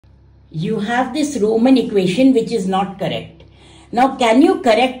You have this Roman equation which is not correct. Now, can you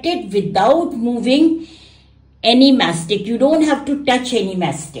correct it without moving any mastic? You don't have to touch any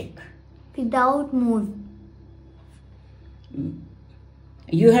mastic. Without move.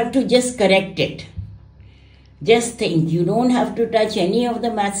 You have to just correct it. Just think, you don't have to touch any of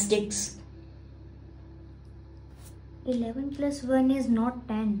the mastics. 11 plus 1 is not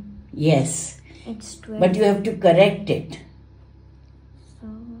 10. Yes. It's 12. But you have to correct it. So,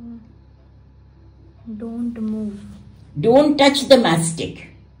 don't move. Don't touch the mastic.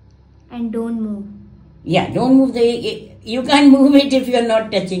 And don't move. Yeah, don't move you can't move it if you're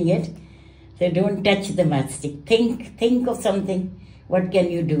not touching it. So don't touch the mastic. Think of something. What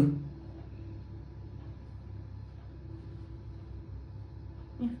can you do?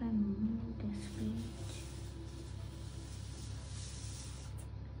 If I move this page.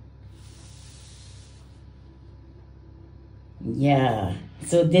 Yeah.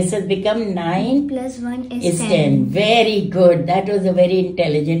 So this has become 9 plus 1 is 10. Very good. That was a very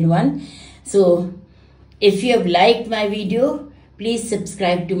intelligent one. So if you have liked my video, please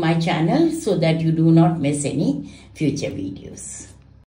subscribe to my channel so that you do not miss any future videos.